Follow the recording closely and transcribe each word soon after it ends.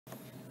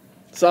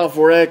Solve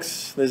for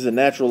x. This is a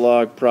natural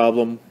log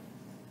problem.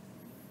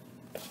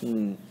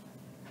 Since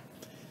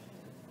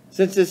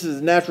this is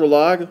a natural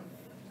log,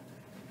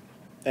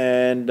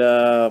 and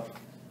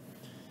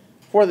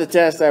for the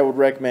test, I would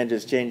recommend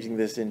just changing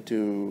this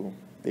into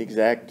the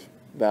exact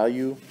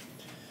value,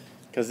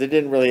 because they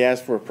didn't really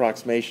ask for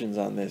approximations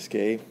on this,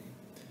 okay?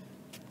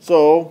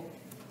 So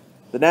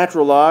the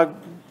natural log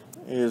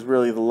is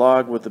really the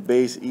log with the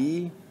base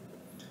e,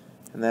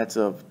 and that's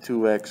of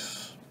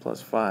 2x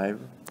plus 5.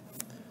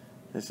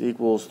 This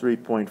equals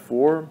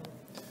 3.4.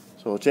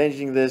 So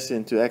changing this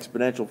into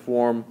exponential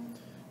form,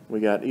 we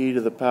got e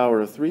to the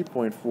power of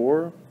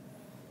 3.4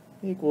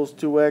 equals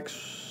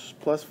 2x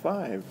plus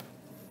 5.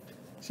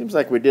 Seems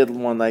like we did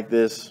one like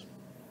this.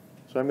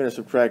 So I'm going to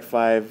subtract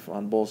 5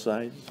 on both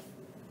sides.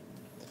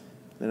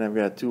 Then I've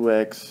got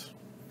 2x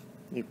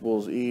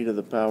equals e to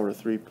the power of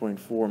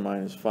 3.4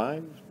 minus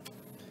 5.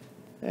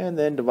 And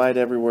then divide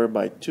everywhere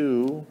by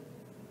 2.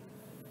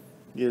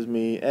 Gives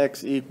me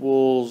x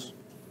equals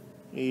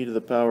e to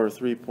the power of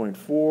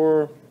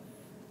 3.4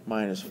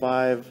 minus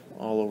 5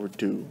 all over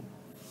 2.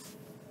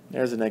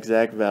 There's an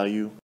exact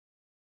value.